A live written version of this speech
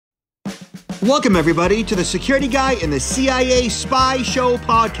Welcome, everybody, to the Security Guy and the CIA Spy Show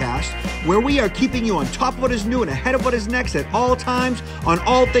podcast, where we are keeping you on top of what is new and ahead of what is next at all times on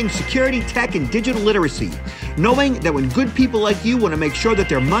all things security, tech, and digital literacy. Knowing that when good people like you want to make sure that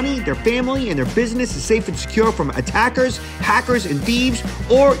their money, their family, and their business is safe and secure from attackers, hackers, and thieves,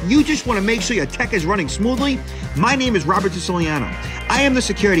 or you just want to make sure your tech is running smoothly, my name is Robert Siciliano. I am the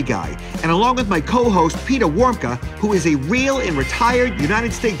Security Guy, and along with my co-host, Peter Warmka, who is a real and retired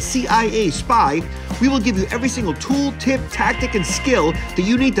United States CIA spy, we will give you every single tool, tip, tactic, and skill that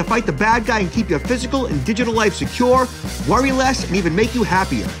you need to fight the bad guy and keep your physical and digital life secure, worry less, and even make you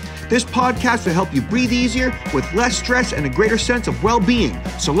happier. This podcast will help you breathe easier with less stress and a greater sense of well-being.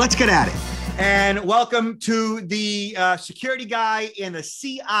 So let's get at it. And welcome to the Security Guy and the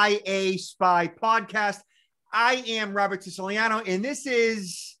CIA Spy podcast. I am Robert Siciliano, and this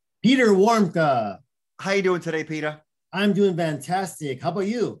is Peter Warmka. How you doing today, Peter? I'm doing fantastic. How about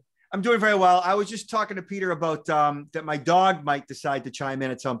you? I'm doing very well. I was just talking to Peter about that my dog might decide to chime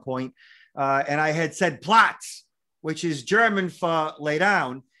in at some point. And I had said Platz, which is German for lay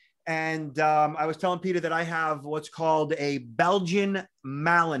down. And I was telling Peter that I have what's called a Belgian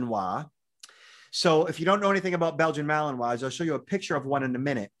Malinois. So if you don't know anything about Belgian Malinois, I'll show you a picture of one in a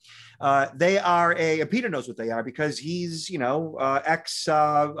minute. They are Peter knows what they are because he's,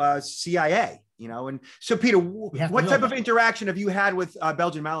 ex-CIA, And so, Peter, what type of interaction have you had with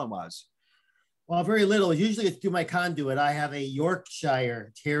Belgian Malinois? Well, very little. Usually it's through my conduit. I have a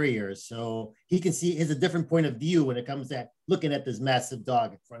Yorkshire Terrier, so he has a different point of view when it comes to looking at this massive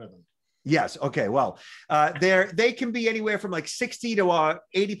dog in front of him. Yes. Okay. Well, they can be anywhere from like 60 to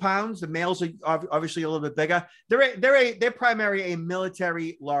 80 pounds. The males are obviously a little bit bigger. They're primarily a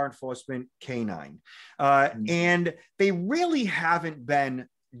military law enforcement canine, and they really haven't been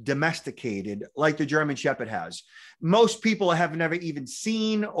domesticated like the German Shepherd has. Most people have never even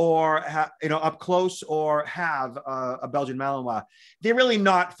seen or up close or have a Belgian Malinois. They're really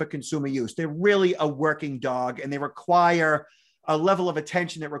not for consumer use. They're really a working dog, and they require a level of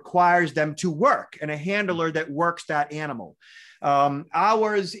attention that requires them to work and a handler that works that animal.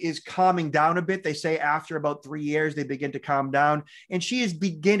 Ours is calming down a bit. They say after about 3 years, they begin to calm down, and she is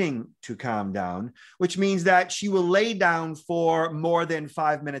beginning to calm down, which means that she will lay down for more than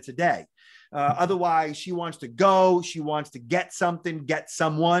 5 minutes a day. Otherwise, she wants to go. She wants to get something, get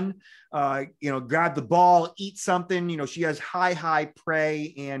someone, grab the ball, eat something. She has high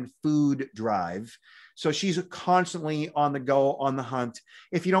prey and food drive. So she's constantly on the go, on the hunt.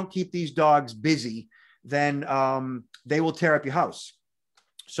 If you don't keep these dogs busy, then they will tear up your house.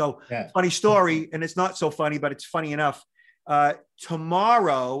 So Funny story, and it's not so funny, but it's funny enough.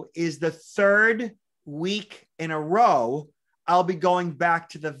 Tomorrow is the third week in a row I'll be going back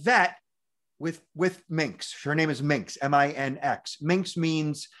to the vet with Minx. Her name is Minx, M-I-N-X. Minx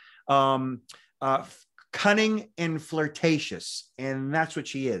means cunning and flirtatious, and that's what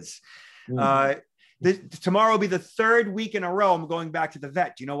she is. Tomorrow will be the third week in a row I'm going back to the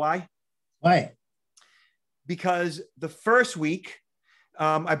vet. Do you know why? Why? Because the first week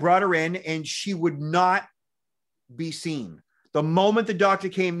I brought her in and she would not be seen. The moment the doctor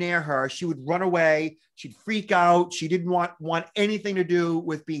came near her, she would run away. She'd freak out. She didn't want anything to do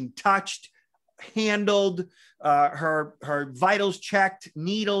with being touched, handled, her vitals checked,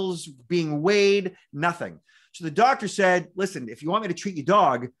 needles being weighed, nothing. So the doctor said, listen, if you want me to treat your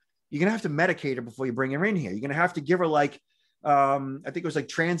dog, you're going to have to medicate her before you bring her in here. You're going to have to give her I think it was like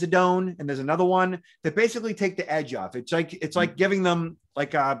Trazodone, and there's another one that basically take the edge off. It's like giving them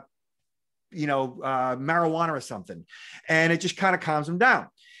marijuana or something, and it just kind of calms them down.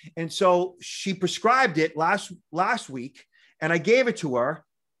 And so she prescribed it last week, and I gave it to her,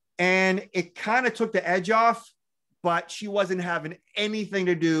 and it kind of took the edge off, but she wasn't having anything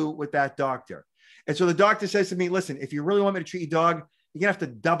to do with that doctor. And so the doctor says to me, listen, if you really want me to treat your dog, you're going to have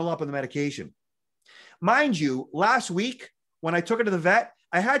to double up on the medication. Mind you, last week, when I took her to the vet,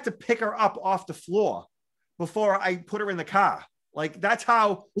 I had to pick her up off the floor before I put her in the car. That's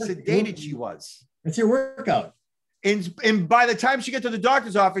how sedated she was. It's your workout. And by the time she gets to the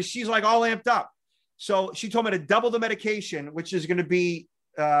doctor's office, she's all amped up. So she told me to double the medication, which is going to be,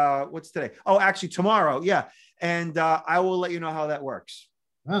 what's today? Oh, actually tomorrow. Yeah. And I will let you know how that works.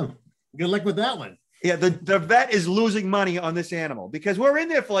 Oh, good luck with that one. Yeah, the vet is losing money on this animal because we're in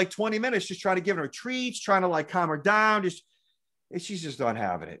there for 20 minutes just trying to give her treats, trying to calm her down. She's just not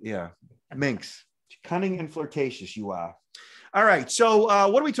having it. Yeah. Minx, cunning and flirtatious you are. All right. So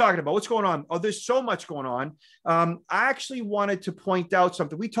what are we talking about? What's going on? Oh, there's so much going on. I actually wanted to point out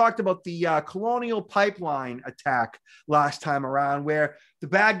something. We talked about the Colonial Pipeline attack last time around where the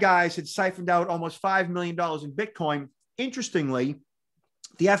bad guys had siphoned out almost $5 million in Bitcoin. Interestingly,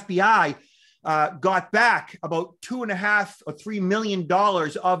 the FBI got back about $2.5 or $3 million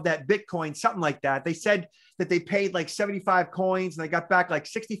of that Bitcoin, something like that. They said that they paid like 75 coins and they got back like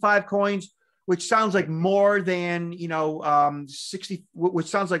 65 coins, which sounds like more than, 60, which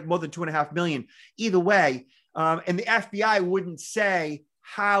sounds like more than 2.5 million. Either way. And the FBI wouldn't say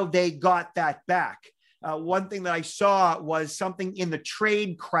how they got that back. One thing that I saw was something in the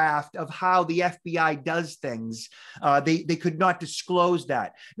trade craft of how the FBI does things. They could not disclose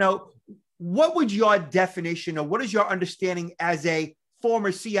that. Now, what would your definition, or what is your understanding as a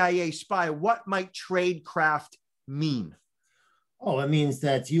former CIA spy? What might trade craft mean? Oh, it means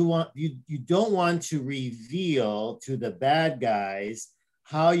that you don't want to reveal to the bad guys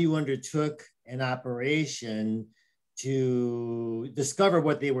how you undertook an operation to discover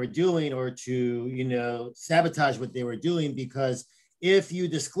what they were doing, or to, sabotage what they were doing, because if you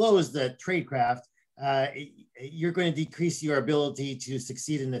disclose the tradecraft, you're going to decrease your ability to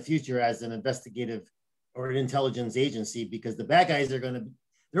succeed in the future as an investigative or an intelligence agency, because the bad guys they're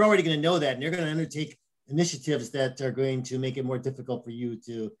already going to know that, and they're going to undertake initiatives that are going to make it more difficult for you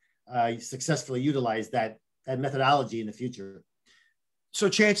to successfully utilize that methodology in the future. So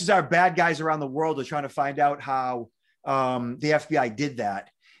chances are bad guys around the world are trying to find out how the FBI did that.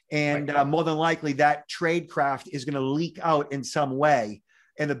 And more than likely that tradecraft is going to leak out in some way.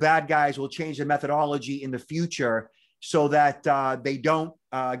 And the bad guys will change the methodology in the future so that they don't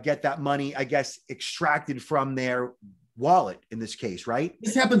get that money, I guess, extracted from their wallet in this case, right?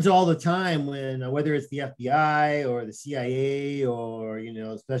 This happens all the time when, whether it's the FBI or the CIA or,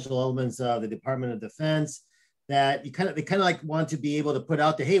 special elements of the Department of Defense, that they kind of like want to be able to put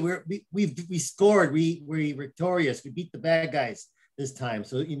out there, hey, we scored, we're victorious, we beat the bad guys this time.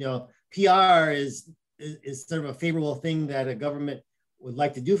 So, PR is sort of a favorable thing that a government would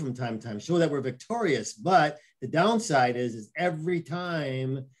like to do from time to time, show that we're victorious. But the downside is every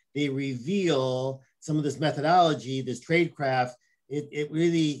time they reveal some of this methodology, this tradecraft, it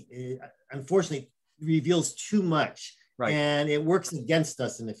really, unfortunately, reveals too much. Right. And it works against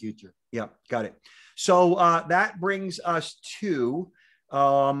us in the future. Yeah, got it. So that brings us to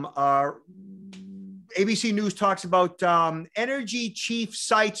our ABC News talks about energy chief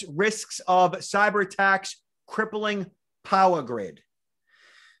cites risks of cyber attacks crippling power grid.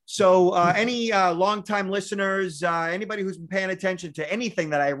 So any longtime listeners, anybody who's been paying attention to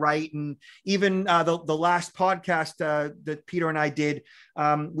anything that I write, and even the last podcast that Peter and I did,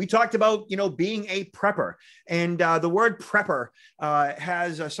 we talked about, being a prepper. And the word prepper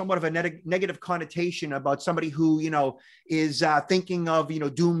has somewhat of a negative connotation about somebody who, is thinking of,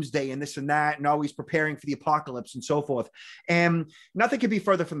 doomsday and this and that, and always preparing for the apocalypse and so forth. And nothing could be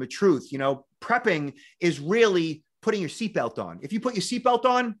further from the truth. Prepping is really putting your seatbelt on. If you put your seatbelt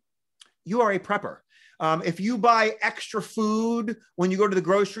on, you are a prepper. If you buy extra food when you go to the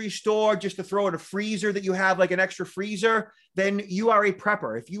grocery store just to throw in a freezer that you have like an extra freezer, then you are a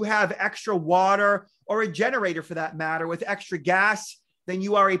prepper. If you have extra water, or a generator for that matter, with extra gas, then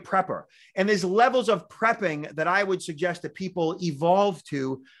you are a prepper. And there's levels of prepping that I would suggest that people evolve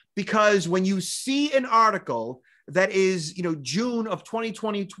to, because when you see an article that is, June of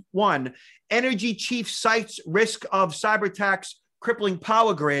 2021, energy chief cites risk of cyber attacks crippling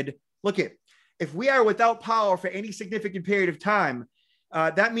power grid. Look at, if we are without power for any significant period of time,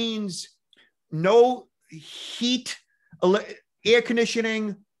 that means no heat, air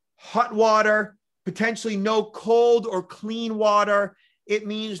conditioning, hot water, potentially no cold or clean water. It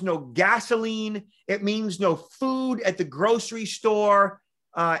means no gasoline. It means no food at the grocery store.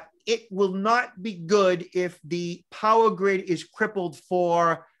 It will not be good if the power grid is crippled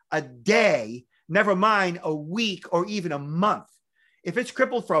for a day, never mind a week or even a month. If it's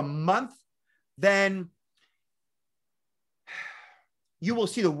crippled for a month, then you will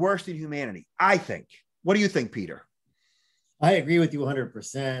see the worst in humanity, I think. What do you think, Peter? I agree with you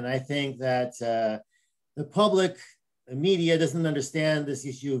 100%. I think that the public, the media doesn't understand this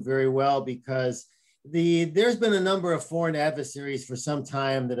issue very well, because there's been a number of foreign adversaries for some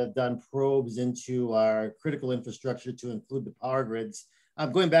time that have done probes into our critical infrastructure, to include the power grids.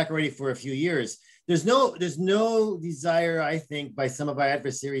 I'm going back already for a few years. There's no desire, I think, by some of our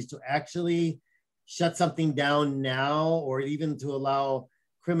adversaries to actually shut something down now, or even to allow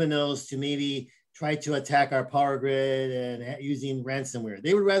criminals to maybe try to attack our power grid and using ransomware.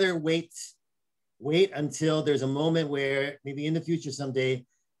 They would rather wait until there's a moment where maybe in the future someday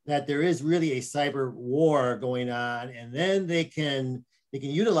that there is really a cyber war going on, and then they can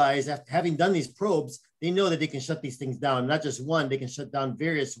utilize, after having done these probes, they know that they can shut these things down. Not just one, they can shut down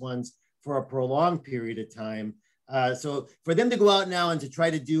various ones for a prolonged period of time. So for them to go out now and to try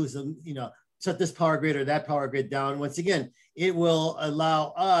to do some, shut this power grid or that power grid down. Once again, it will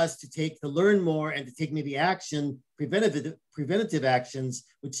allow us to learn more and to take maybe preventative actions,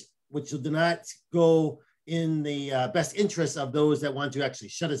 which do not go in the best interest of those that want to actually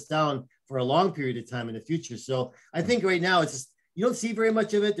shut us down for a long period of time in the future. So I think right now it's just, you don't see very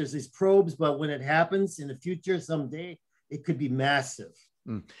much of it. There's these probes, but when it happens in the future someday, it could be massive.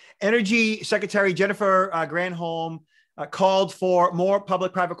 Energy Secretary Jennifer Granholm called for more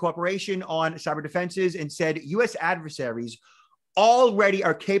public-private cooperation on cyber defenses and said U.S. adversaries already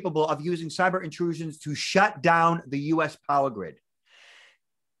are capable of using cyber intrusions to shut down the U.S. power grid.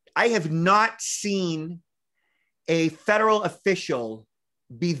 I have not seen a federal official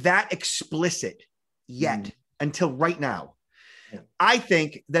be that explicit yet until right now. I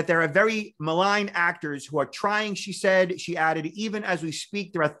think that there are very malign actors who are trying, she said, she added, even as we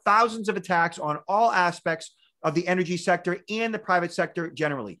speak, there are thousands of attacks on all aspects of the energy sector and the private sector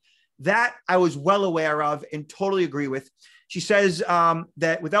generally. That I was well aware of and totally agree with. She says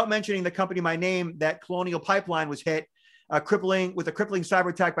that without mentioning the company by name, that Colonial Pipeline was hit with a crippling cyber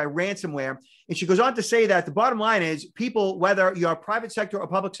attack by ransomware. And she goes on to say that the bottom line is people, whether you're private sector or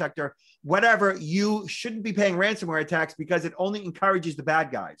public sector, whatever, you shouldn't be paying ransomware attacks because it only encourages the bad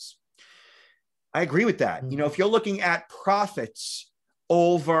guys. I agree with that. You know, if you're looking at profits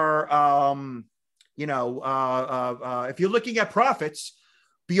over, if you're looking at profits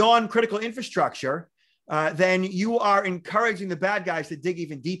beyond critical infrastructure, then you are encouraging the bad guys to dig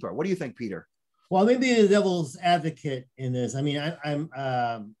even deeper. What do you think, Peter? Well, maybe the devil's advocate in this. I mean,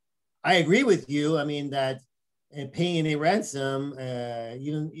 I agree with you. I mean that paying a ransom,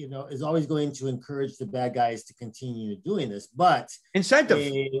 is always going to encourage the bad guys to continue doing this. But incentive.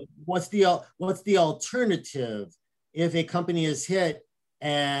 What's the alternative if a company is hit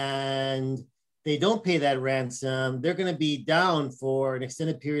and they don't pay that ransom? They're going to be down for an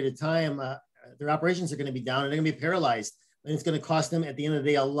extended period of time. Their operations are going to be down and they're going to be paralyzed, and it's going to cost them at the end of the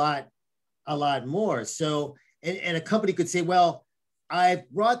day a lot more. So, and a company could say, well, I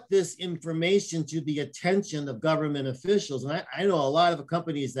brought this information to the attention of government officials. And I know a lot of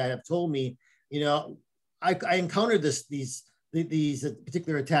companies that have told me, I encountered these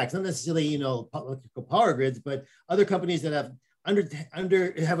particular attacks, not necessarily, public power grids, but other companies that have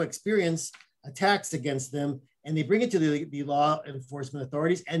have experienced attacks against them, and they bring it to the law enforcement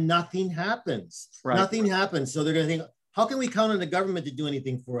authorities and nothing happens. Right. Nothing happens. So they're going to think, how can we count on the government to do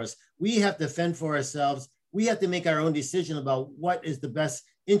anything for us? We have to fend for ourselves. We have to make our own decision about what is the best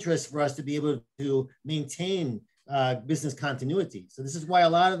interest for us to be able to maintain business continuity. So this is why a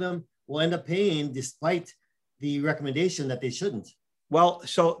lot of them will end up paying despite the recommendation that they shouldn't. Well,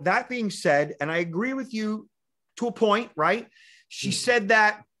 so that being said, and I agree with you to a point, right? She said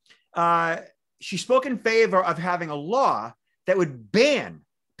that she spoke in favor of having a law that would ban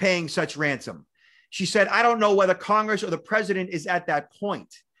paying such ransom. She said, I don't know whether Congress or the president is at that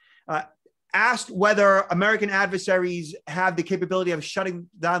point. Asked whether American adversaries have the capability of shutting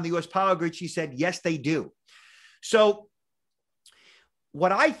down the U.S. power grid, she said, yes, they do. So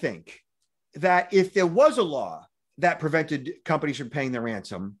what I think that if there was a law that prevented companies from paying their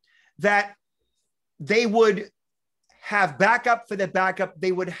ransom, that they would have backup for their backup.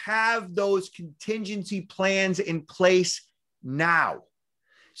 They would have those contingency plans in place now.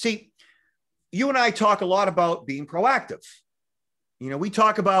 See, you and I talk a lot about being proactive. We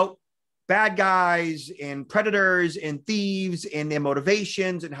talk about bad guys and predators and thieves and their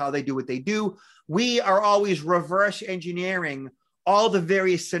motivations and how they do what they do. We are always reverse engineering all the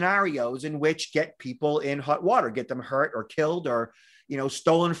various scenarios in which get people in hot water, get them hurt or killed or,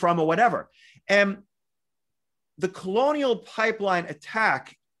 stolen from or whatever. And the Colonial Pipeline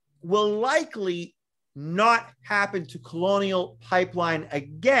attack will likely not happen to Colonial Pipeline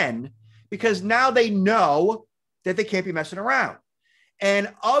again, because now they know that they can't be messing around.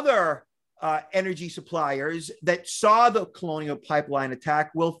 And other energy suppliers that saw the Colonial Pipeline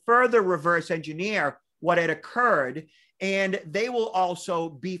attack will further reverse engineer what had occurred, and they will also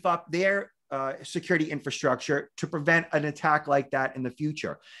beef up their security infrastructure to prevent an attack like that in the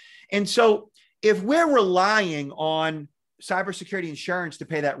future. And so if we're relying on cybersecurity insurance to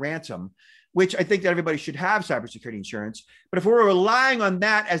pay that ransom, which I think that everybody should have cybersecurity insurance, but if we're relying on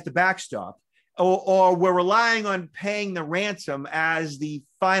that as the backstop, or we're relying on paying the ransom as the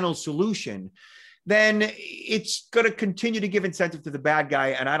final solution, then it's going to continue to give incentive to the bad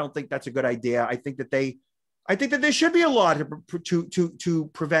guy. And I don't think that's a good idea. I think that there should be a law to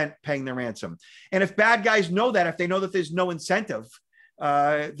prevent paying the ransom. And if bad guys know that, if they know that there's no incentive,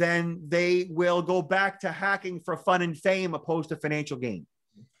 then they will go back to hacking for fun and fame opposed to financial gain.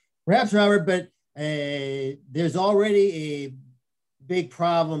 Perhaps, Robert, but there's already a big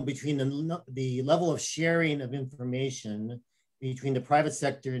problem between the level of sharing of information between the private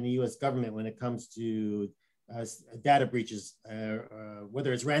sector and the U.S. government when it comes to data breaches,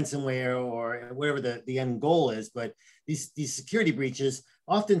 whether it's ransomware or whatever the end goal is. But these security breaches,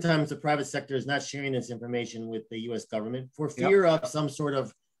 oftentimes the private sector is not sharing this information with the U.S. government for fear of some sort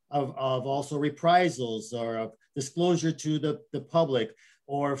of also reprisals or of disclosure to the public,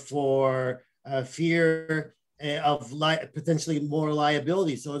 or for fear of potentially more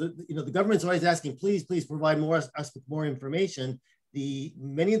liability. So the government's always asking, please provide us with more information.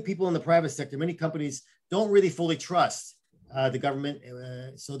 Many people in the private sector, many companies don't really fully trust the government,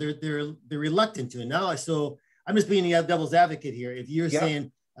 so they're reluctant to. And now, so I'm just being the devil's advocate here. If you're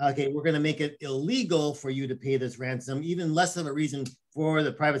saying, okay, we're going to make it illegal for you to pay this ransom, even less of a reason for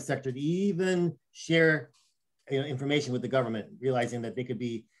the private sector to even share information with the government, realizing that they could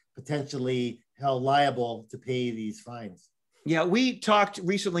be potentially held liable to pay these fines. Yeah, we talked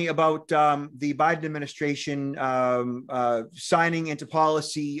recently about the Biden administration signing into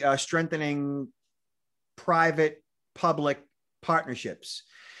policy, strengthening private public partnerships.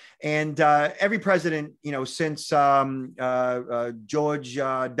 And every president, since George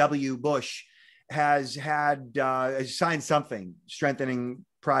W. Bush has signed something strengthening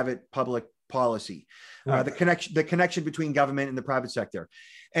private public policy, right. The connection between government and the private sector.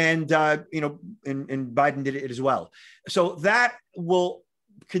 And, and Biden did it as well. So that will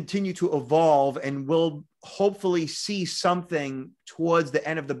continue to evolve, and we'll hopefully see something towards the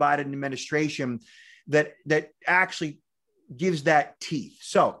end of the Biden administration that actually gives that teeth.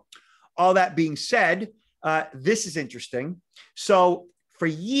 So all that being said, this is interesting. So for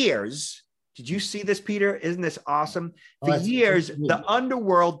years, did you see this, Peter? Isn't this awesome? For years, the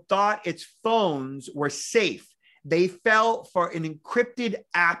underworld thought its phones were safe. They fell for an encrypted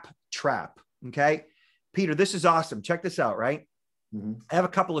app trap. Okay, Peter, this is awesome. Check this out, right? Mm-hmm. I have a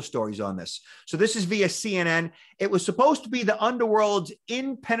couple of stories on this. So this is via CNN. It was supposed to be the underworld's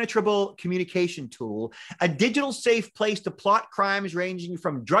impenetrable communication tool, a digital safe place to plot crimes ranging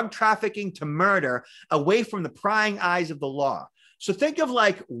from drug trafficking to murder away from the prying eyes of the law. So think of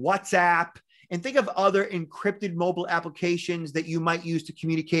like WhatsApp, and think of other encrypted mobile applications that you might use to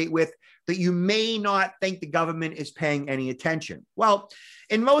communicate with that you may not think the government is paying any attention. Well,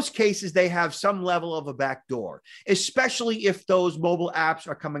 in most cases, they have some level of a backdoor, especially if those mobile apps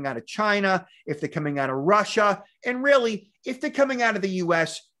are coming out of China, if they're coming out of Russia, and really, if they're coming out of the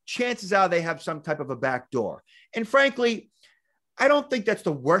US, chances are they have some type of a backdoor. And frankly, I don't think that's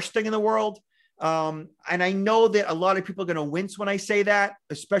the worst thing in the world. And I know that a lot of people are going to wince when I say that,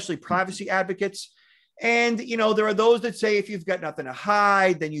 especially privacy advocates. And, there are those that say if you've got nothing to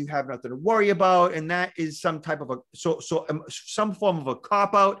hide, then you have nothing to worry about. And that is some type of some form of a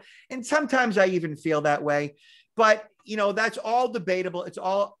cop out. And sometimes I even feel that way. But, that's all debatable. It's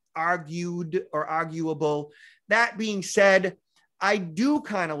all argued or arguable. That being said, I do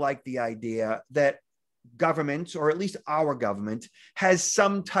kind of like the idea that government, or at least our government, has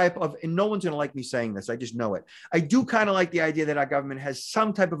some type of, and no one's going to like me saying this, I just know it. I do kind of like the idea that our government has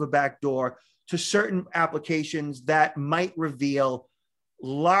some type of a backdoor to certain applications that might reveal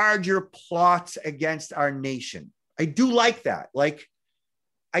larger plots against our nation. I do like that. Like,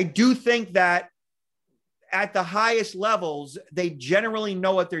 I do think that at the highest levels, they generally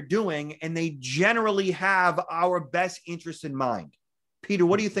know what they're doing, and they generally have our best interest in mind. Peter,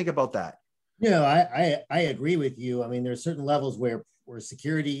 what do you think about that? I agree with you. I mean, there are certain levels where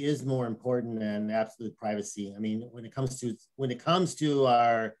security is more important than absolute privacy. I mean, when it comes to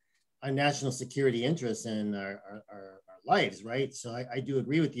our national security interests and our lives, right? So I do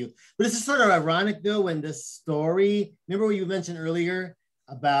agree with you. But it's sort of ironic, though, when this story, remember what you mentioned earlier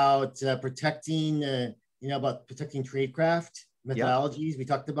about protecting tradecraft methodologies? Yep. We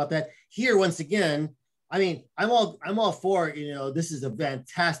talked about that. Here, once again, I mean, I'm all for, this is a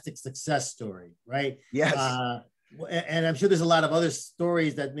fantastic success story, right? Yes. And I'm sure there's a lot of other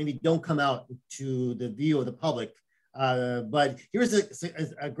stories that maybe don't come out to the view of the public. But here's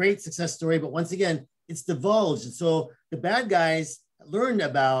a great success story. But once again, it's divulged. And so the bad guys learned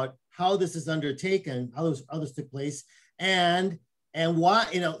about how this is undertaken, how this took place, and why,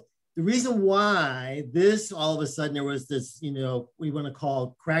 the reason why this, all of a sudden, there was this, we want to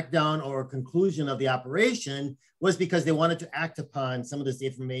call crackdown or conclusion of the operation, was because they wanted to act upon some of this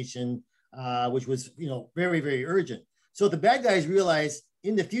information, which was, very, very urgent. So the bad guys realized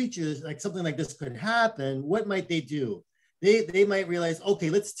in the future, like something like this could happen. What might they do? They might realize, okay,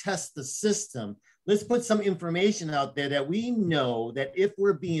 let's test the system. Let's put some information out there that we know that if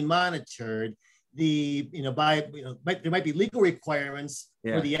we're being monitored, there might be legal requirements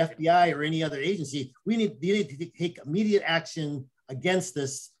for the FBI or any other agency. They need to take immediate action against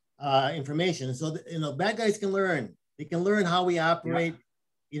this information. So, bad guys can learn. They can learn how we operate. Yeah.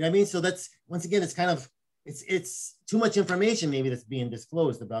 You know what I mean? So that's, once again, it's kind of, it's too much information maybe that's being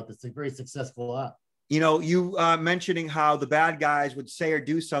disclosed about this very successful op. You mentioning how the bad guys would say or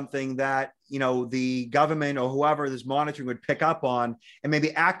do something that, the government or whoever is monitoring would pick up on and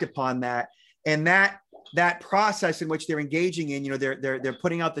maybe act upon that. And that process in which they're engaging in, they're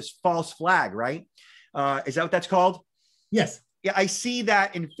putting out this false flag, right? Is that what that's called? Yes. Yeah, I see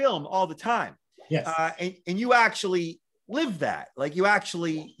that in film all the time. Yes. And you actually live that. Like, you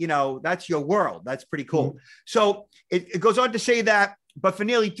actually, that's your world. That's pretty cool. Mm-hmm. So it goes on to say that, but for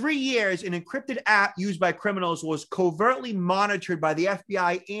nearly 3 years, an encrypted app used by criminals was covertly monitored by the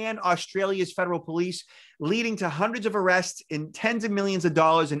FBI and Australia's federal police, leading to hundreds of arrests and tens of millions of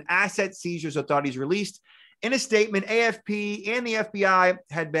dollars in asset seizures, authorities released. In a statement, AFP and the FBI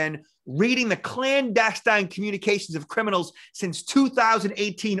had been reading the clandestine communications of criminals since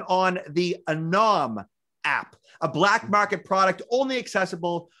 2018 on the Anom app, a black market product only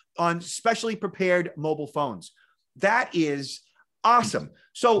accessible on specially prepared mobile phones. That is awesome.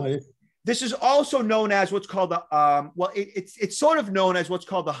 So this is also known as what's called the, it's sort of known as what's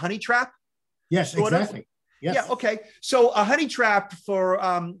called the honey trap. Yes, exactly. Yes. Yeah. Okay. So a honey trap, for,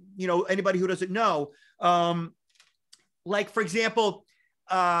 anybody who doesn't know, like, for example,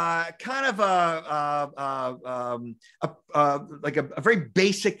 kind of a very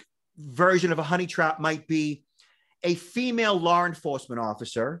basic version of a honey trap might be a female law enforcement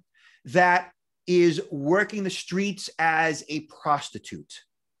officer that is working the streets as a prostitute,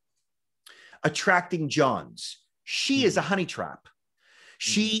 attracting Johns. She is a honey trap.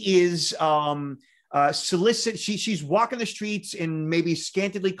 She is she's walking the streets in maybe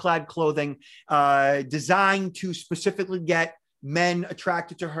scantily clad clothing, designed to specifically get men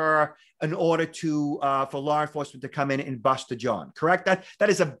attracted to her in order to for law enforcement to come in and bust a John. Correct? That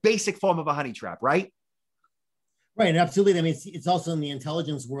is a basic form of a honey trap, right? Right, absolutely. I mean, it's also in the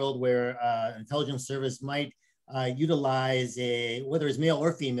intelligence world where intelligence service might utilize whether it's male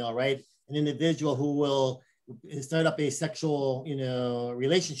or female, right? An individual who will start up a sexual,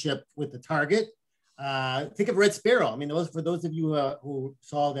 relationship with the target. Think of Red Sparrow. I mean, for those of you who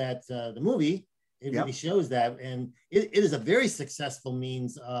saw that the movie, it really shows that, and it is a very successful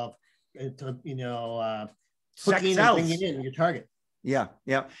means of, hooking and bringing in your target. Yeah,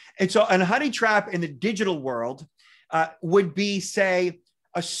 yeah. And so, a honey trap in the digital world would be, say,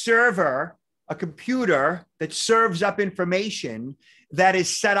 a server, a computer that serves up information that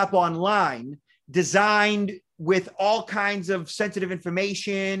is set up online, designed with all kinds of sensitive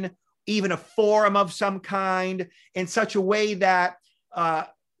information, even a forum of some kind, in such a way that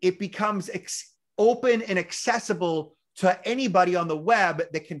it becomes open and accessible to anybody on the web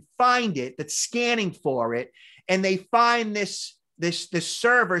that can find it, that's scanning for it, and they find this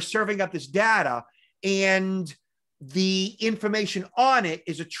server serving up this data, and the information on it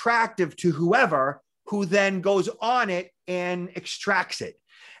is attractive to whoever, who then goes on it and extracts it.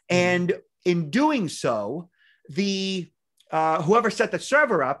 And in doing so, the whoever set the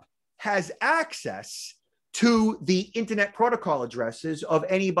server up has access to the internet protocol addresses of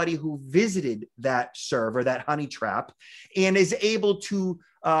anybody who visited that server, that honey trap, and is able to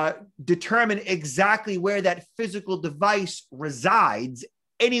determine exactly where that physical device resides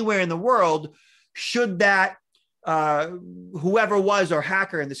anywhere in the world, should that whoever was, or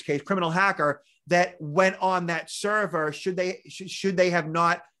hacker in this case, criminal hacker that went on that server, should they have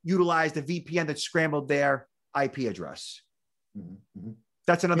not utilized a VPN that scrambled their IP address.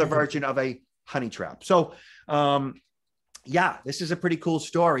 That's another version of a honey trap. So this is a pretty cool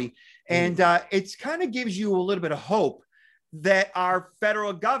story. And it's kind of gives you a little bit of hope that our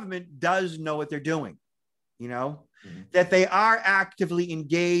federal government does know what they're doing, that they are actively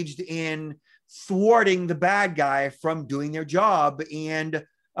engaged in thwarting the bad guy from doing their job and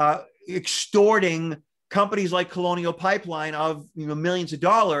extorting companies like Colonial Pipeline of millions of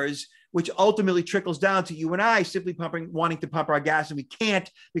dollars, which ultimately trickles down to you and I simply wanting to pump our gas, and we can't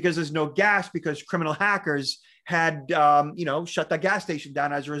because there's no gas because criminal hackers had shut that gas station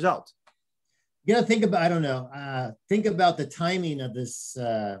down as a result. You got to think about, think about the timing of this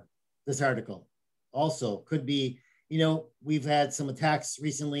article. Also could be, we've had some attacks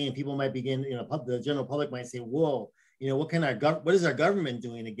recently, and people might begin, the general public might say, whoa, what is our government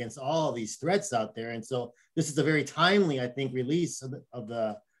doing against all these threats out there? And so this is a very timely, I think, release of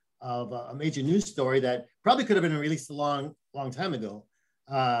a major news story that probably could have been released a long time ago.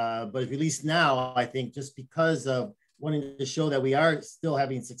 But it's released now, I think, just because of wanting to show that we are still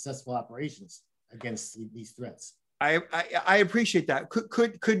having successful operations against these threats. I appreciate that.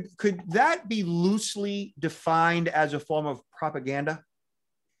 Could that be loosely defined as a form of propaganda?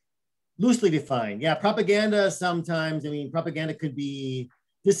 Loosely defined, yeah. Propaganda sometimes. I mean, propaganda could be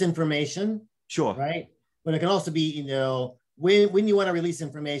disinformation, Sure. right? But it can also be, when you want to release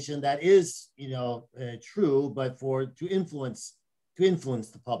information that is, true, but to influence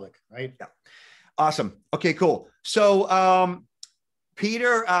the public, right? Yeah. Awesome. Okay, cool. So,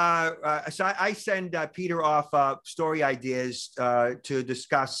 Peter, so I send Peter off story ideas to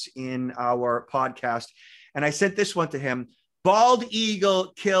discuss in our podcast. And I sent this one to him. Bald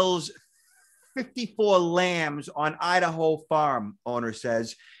eagle kills 54 lambs on Idaho farm, owner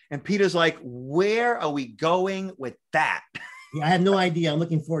says. And Peter's like, where are we going with that? Yeah, I have no idea. I'm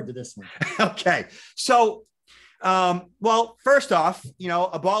looking forward to this one. Okay. So, well, first off,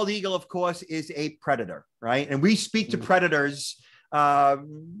 a bald eagle, of course, is a predator, right? And we speak to predators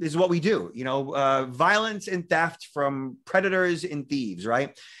is what we do, violence and theft from predators and thieves,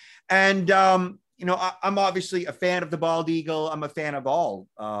 right? And, I'm obviously a fan of the bald eagle. I'm a fan of all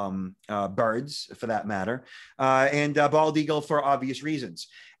birds, for that matter, and bald eagle for obvious reasons.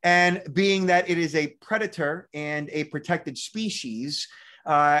 And being that it is a predator and a protected species,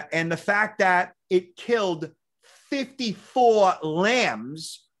 and the fact that it killed 54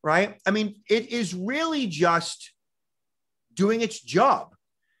 lambs, right? I mean, it is really just doing its job.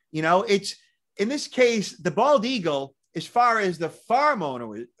 It's, in this case, the bald eagle, as far as the farm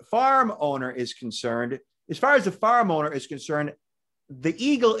owner is concerned, the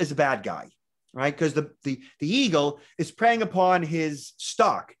eagle is a bad guy, right? Because the eagle is preying upon his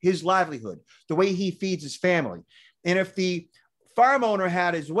stock, his livelihood, the way he feeds his family. And if the farm owner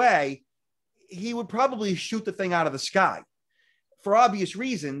had his way, he would probably shoot the thing out of the sky for obvious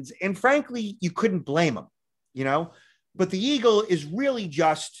reasons. And frankly, you couldn't blame him, but the eagle is really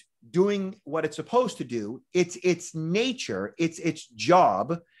just doing what it's supposed to do. It's its nature, it's its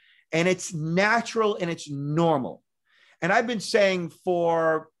job, and it's natural and it's normal. And I've been saying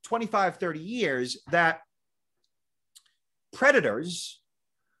for 25, 30 years that predators,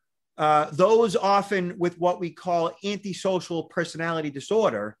 those often with what we call antisocial personality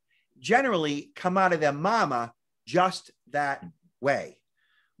disorder, generally come out of their mama just that way.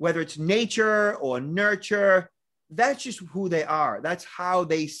 Whether it's nature or nurture, that's just who they are. That's how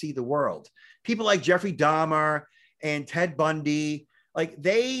they see the world. People like Jeffrey Dahmer and Ted Bundy, like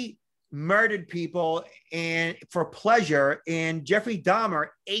they murdered people and for pleasure, and Jeffrey Dahmer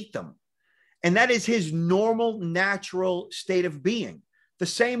ate them. And that is his normal, natural state of being. The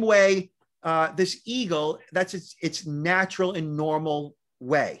same way this eagle, that's its natural and normal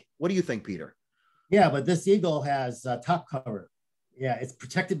way. What do you think, Peter? Yeah, but this eagle has top cover. Yeah, it's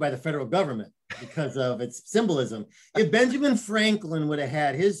protected by the federal government because of its symbolism. If Benjamin Franklin would have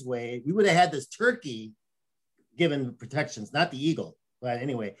had his way, we would have had this turkey given protections, not the eagle. But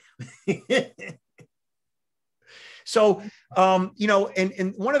anyway. So,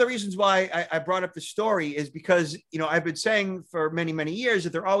 and one of the reasons why I brought up the story is because, I've been saying for many, many years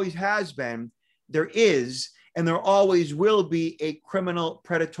that there always has been, there is, and there always will be a criminal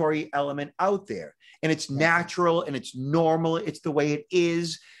predatory element out there. And it's natural and it's normal. It's the way it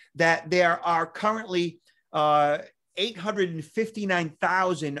is, that there are currently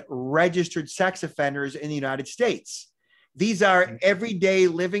 859,000 registered sex offenders in the United States. These are everyday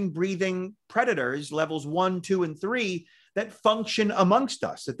living, breathing predators, levels 1, 2, and 3, that function amongst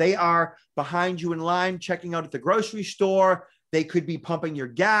us, that they are behind you in line, checking out at the grocery store. They could be pumping your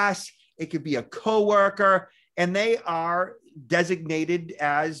gas. It could be a coworker, and they are designated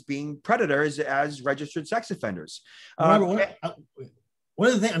as being predators, as registered sex offenders. Robert,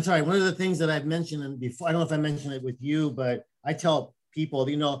 one of the things that I've mentioned before, I don't know if I mentioned it with you, but I tell people,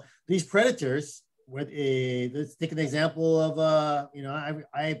 these predators, let's take an example of,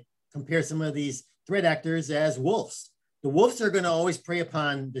 I compare some of these threat actors as wolves. The wolves are going to always prey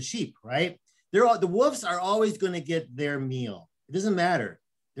upon the sheep, right? The wolves are always going to get their meal. It doesn't matter.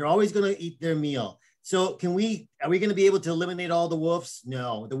 They're always going to eat their meal. So are we going to be able to eliminate all the wolves?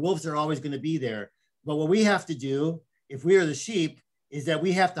 No, the wolves are always going to be there. But what we have to do, if we are the sheep, is that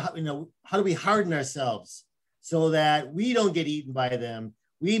we have to, how do we harden ourselves so that we don't get eaten by them?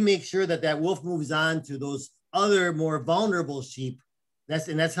 We make sure that that wolf moves on to those other more vulnerable sheep.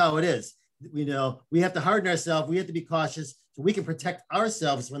 That's how it is. We have to harden ourselves. We have to be cautious so we can protect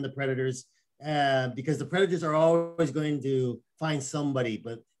ourselves from the predators, because the predators are always going to find somebody,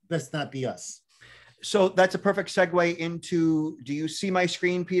 but best not be us. So that's a perfect segue into, do you see my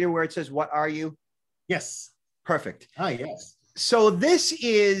screen, Peter, where it says, what are you? Yes. Perfect. Ah, yes. So this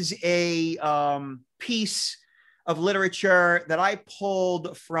is a piece of literature that I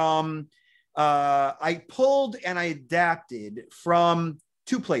pulled from I pulled and I adapted from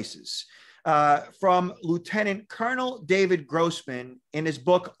two places. From Lieutenant Colonel David Grossman in his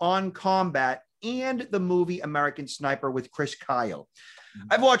book On Combat and the movie American Sniper with Chris Kyle.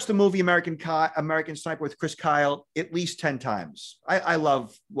 I've watched the movie American Sniper with Chris Kyle at least 10 times. I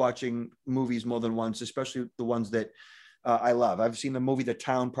love watching movies more than once, especially the ones that I love. I've seen the movie The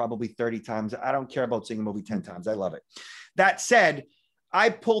Town probably 30 times. I don't care about seeing a movie 10 times. I love it. That said, I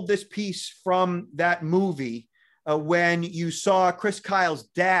pulled this piece from that movie when you saw Chris Kyle's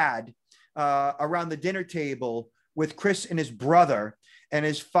dad around the dinner table with Chris and his brother, and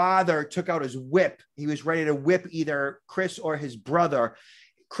his father took out his whip. He was ready to whip either Chris or his brother.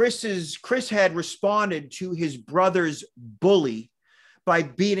 Chris had responded to his brother's bully by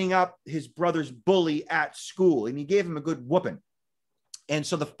beating up his brother's bully at school, and he gave him a good whooping. And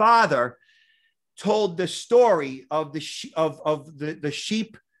so the father told the story of the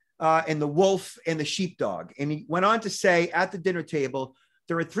sheep and the wolf and the sheepdog. And he went on to say at the dinner table,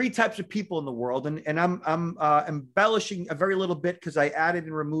 there are three types of people in the world, and I'm embellishing a very little bit because I added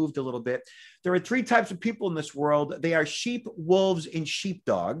and removed a little bit. There are three types of people in this world. They are sheep, wolves, and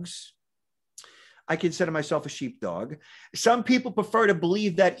sheepdogs. I consider myself a sheepdog. Some people prefer to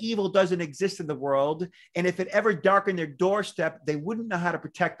believe that evil doesn't exist in the world, and if it ever darkened their doorstep, they wouldn't know how to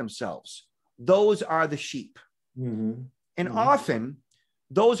protect themselves. Those are the sheep. Mm-hmm. And often,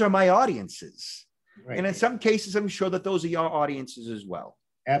 those are my audiences. Right. And in some cases, I'm sure that those are your audiences as well.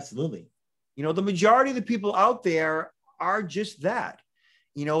 Absolutely. You know, the majority of the people out there are just that.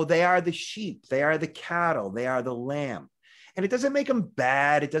 You know, they are the sheep, they are the cattle, they are the lamb. And it doesn't make them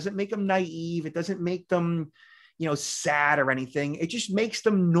bad. It doesn't make them naive. It doesn't make them, you know, sad or anything. It just makes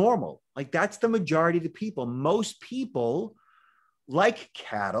them normal. Like that's the majority of the people. Most people, like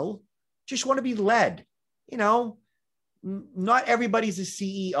cattle, just want to be led. You know, not everybody's a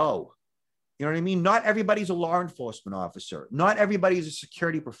CEO. You know what I mean? Not everybody's a law enforcement officer. Not everybody's a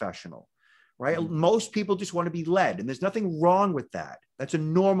security professional, right? Mm-hmm. Most people just want to be led, and there's nothing wrong with that. That's a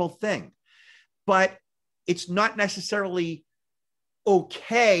normal thing. But it's not necessarily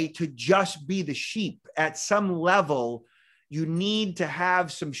okay to just be the sheep. At some level, you need to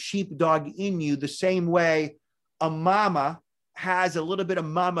have some sheepdog in you the same way a mama has a little bit of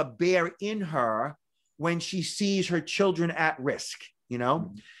mama bear in her when she sees her children at risk. You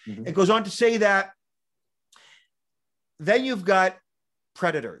know, It goes on to say that then you've got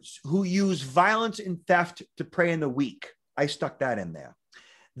predators who use violence and theft to prey on the weak. I stuck that in there.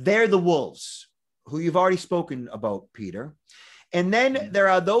 They're the wolves, who you've already spoken about, Peter. And then there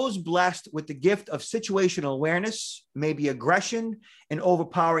are those blessed with the gift of situational awareness, maybe aggression, and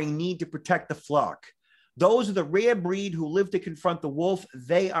overpowering need to protect the flock. Those are the rare breed who live to confront the wolf.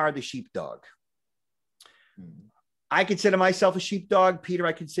 They are the sheepdog. I consider myself a sheepdog. Peter,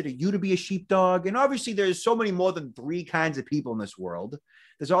 I consider you to be a sheepdog. And obviously there's so many more than three kinds of people in this world.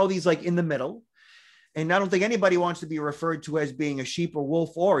 There's all these like in the middle. And I don't think anybody wants to be referred to as being a sheep or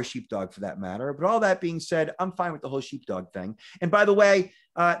wolf or a sheepdog for that matter. But all that being said, I'm fine with the whole sheepdog thing. And by the way,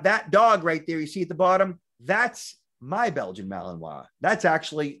 that dog right there you see at the bottom, that's my Belgian Malinois. That's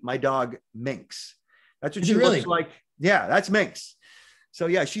actually my dog, Minx. That's what she looks like. Yeah, that's Minx. So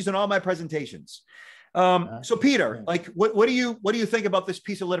yeah, she's in all my presentations. So Peter, like, what do you think about this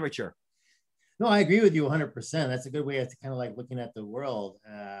piece of literature? No, I agree with you 100%. That's a good way of kind of like looking at the world.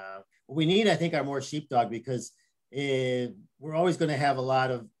 What we need, I think, are more sheepdog because we're always going to have a lot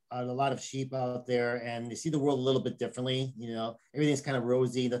of sheep out there, and they see the world a little bit differently. You know, everything's kind of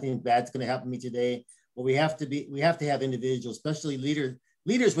rosy. Nothing bad's going to happen to me today. But we have to have individuals, especially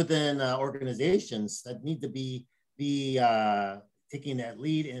leaders within organizations that need to be taking that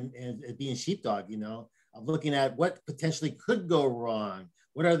lead and being sheepdog, you know, of looking at what potentially could go wrong.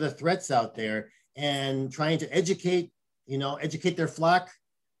 What are the threats out there and trying to educate their flock.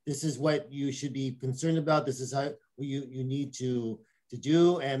 This is what you should be concerned about. This is how you need to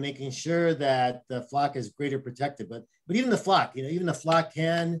do, and making sure that the flock is greater protected. But even the flock, even the flock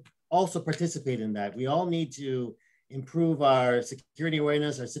can also participate in that. We all need to improve our security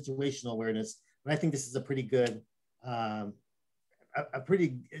awareness, our situational awareness. But I think this is a pretty good,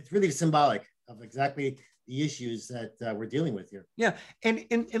 it's really symbolic of exactly the issues that we're dealing with here. Yeah. And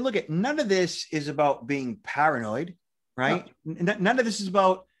look at, none of this is about being paranoid, right? No. None of this is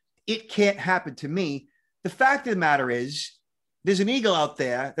about, it can't happen to me. The fact of the matter is, there's an eagle out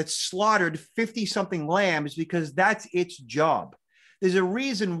there that slaughtered 50 something lambs because that's its job. There's a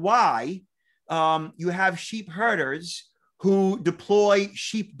reason why you have sheep herders who deploy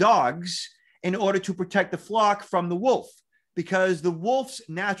sheep dogs in order to protect the flock from the wolf, because the wolf's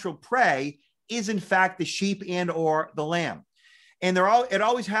natural prey is in fact the sheep and or the lamb. And it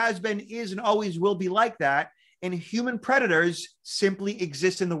always has been, is, and always will be like that. And human predators simply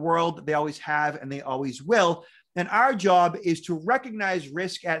exist in the world. They always have, and they always will. And our job is to recognize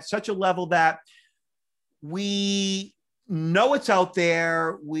risk at such a level that we know it's out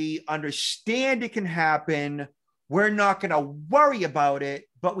there. We understand it can happen. We're not going to worry about it,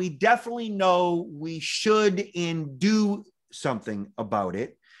 but we definitely know we should and do something about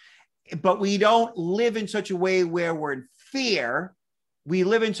it. But we don't live in such a way where we're in fear. We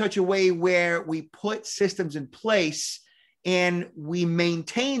live in such a way where we put systems in place and we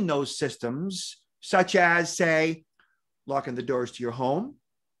maintain those systems, such as, say, locking the doors to your home,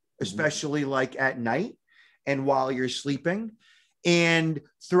 especially like at night and while you're sleeping, and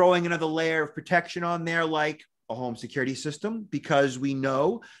throwing another layer of protection on there, like a home security system, because we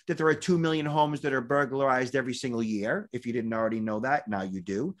know that there are 2 million homes that are burglarized every single year. If you didn't already know that, now you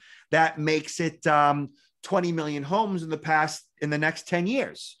do. That makes it 20 million homes in the next 10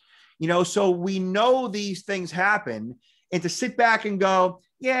 years. So we know these things happen, and to sit back and go,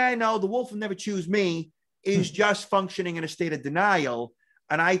 yeah, I know the wolf will never choose me, is just functioning in a state of denial.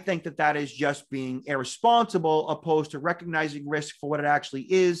 And I think that is just being irresponsible, opposed to recognizing risk for what it actually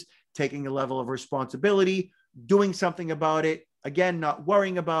is, taking a level of responsibility, doing something about it. Again, not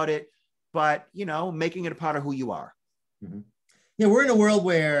worrying about it, but, making it a part of who you are. Mm-hmm. Yeah, we're in a world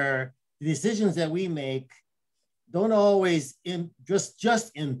where the decisions that we make don't always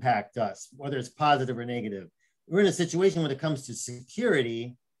just impact us, whether it's positive or negative. We're in a situation when it comes to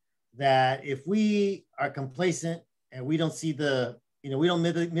security that if we are complacent and we don't see we don't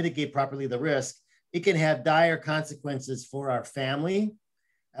mitigate properly the risk, it can have dire consequences for our family.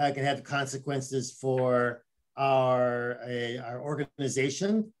 It can have consequences for our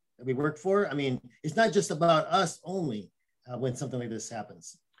organization that we work for. I mean, it's not just about us only when something like this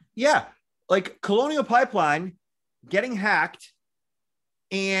happens. Yeah, like Colonial Pipeline getting hacked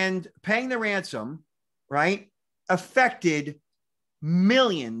and paying the ransom, right, affected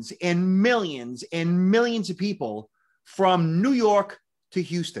millions and millions and millions of people from New York to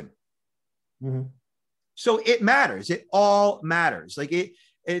Houston. Mm-hmm. So it matters. It all matters. Like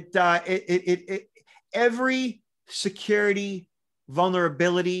every security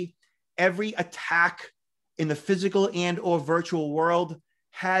vulnerability, every attack in the physical and or virtual world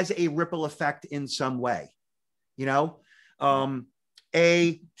has a ripple effect in some way.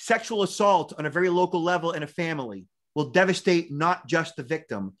 A sexual assault on a very local level in a family will devastate not just the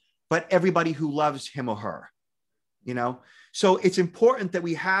victim, but everybody who loves him or her. So it's important that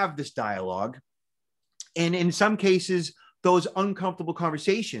we have this dialogue, and in some cases, those uncomfortable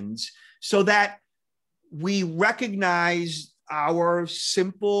conversations, so that we recognize our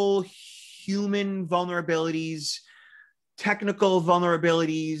simple human vulnerabilities, technical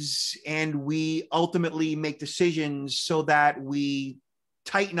vulnerabilities, and we ultimately make decisions so that we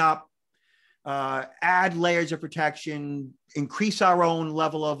tighten up, add layers of protection, increase our own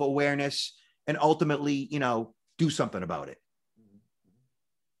level of awareness, and ultimately, do something about it.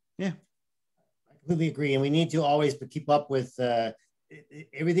 Yeah. I completely agree. And we need to always keep up with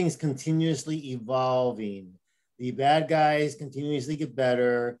everything's continuously evolving. The bad guys continuously get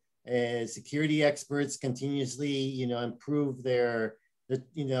better. Security experts continuously, improve their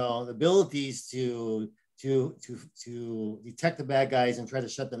abilities to detect the bad guys and try to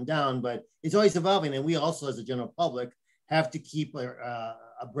shut them down. But it's always evolving, and we also, as a general public, have to keep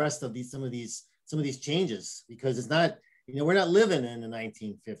abreast of some of these changes, because it's not, we're not living in the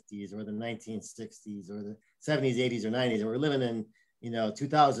 1950s or the 1960s or the 70s, 80s, or 90s, and we're living in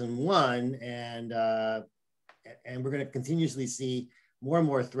 2001, and we're going to continuously see more and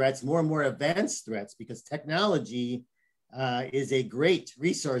more threats, more and more advanced threats, because technology is a great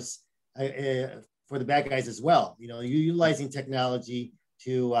resource for the bad guys as well. You're utilizing technology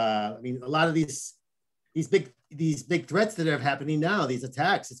to, a lot of these big threats that are happening now, these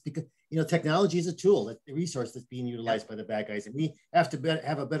attacks, it's because, technology is a tool, a resource that's being utilized by the bad guys. And we have to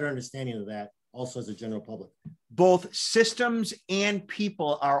have a better understanding of that also as a general public. Both systems and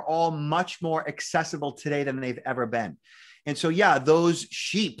people are all much more accessible today than they've ever been. And so, yeah, those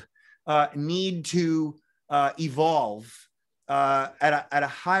sheep need to evolve at a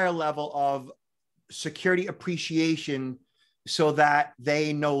higher level of security appreciation, so that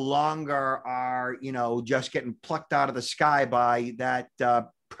they no longer are, just getting plucked out of the sky by that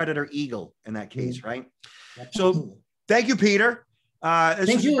predator eagle in that case, right? Absolutely. So thank you, Peter.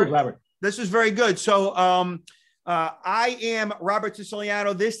 Thank you, Robert. This is very good. So I am Robert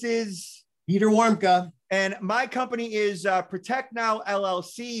Siciliano. This is Peter Warmka. And my company is Protect Now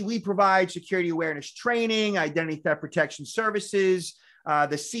LLC. We provide security awareness training, identity theft protection services.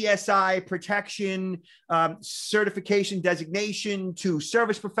 the CSI protection, certification designation to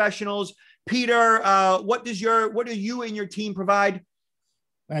service professionals. Peter, what do you and your team provide?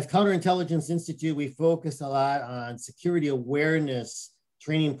 As Counterintelligence Institute, we focus a lot on security awareness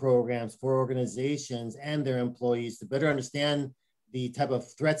training programs for organizations and their employees to better understand the type of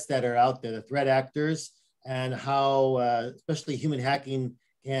threats that are out there, the threat actors, and how especially human hacking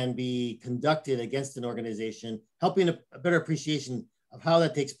can be conducted against an organization, helping a better appreciation of how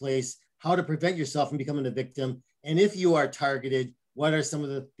that takes place, how to prevent yourself from becoming a victim, and if you are targeted, what are some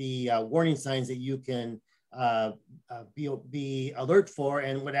of the warning signs that you can be alert for,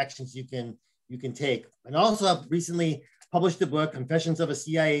 and what actions you can take. And also, I've recently published a book, Confessions of a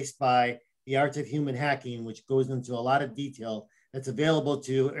CIA Spy: The Art of Human Hacking, which goes into a lot of detail that's available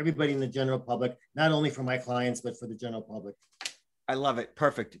to everybody in the general public, not only for my clients, but for the general public. I love it.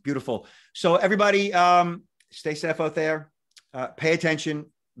 Perfect. Beautiful. So everybody, stay safe out there. Pay attention.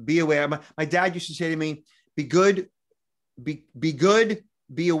 Be aware. My dad used to say to me, be good,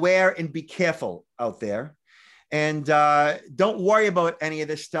 be aware, and be careful out there. And don't worry about any of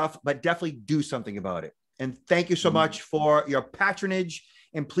this stuff, but definitely do something about it. And thank you so much for your patronage.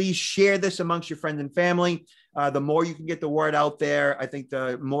 And please share this amongst your friends and family. The more you can get the word out there, I think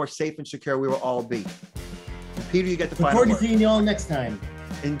the more safe and secure we will all be. And Peter, you get the final word. Look forward to seeing you all next time.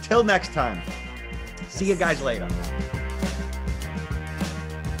 Until next time. See you guys later.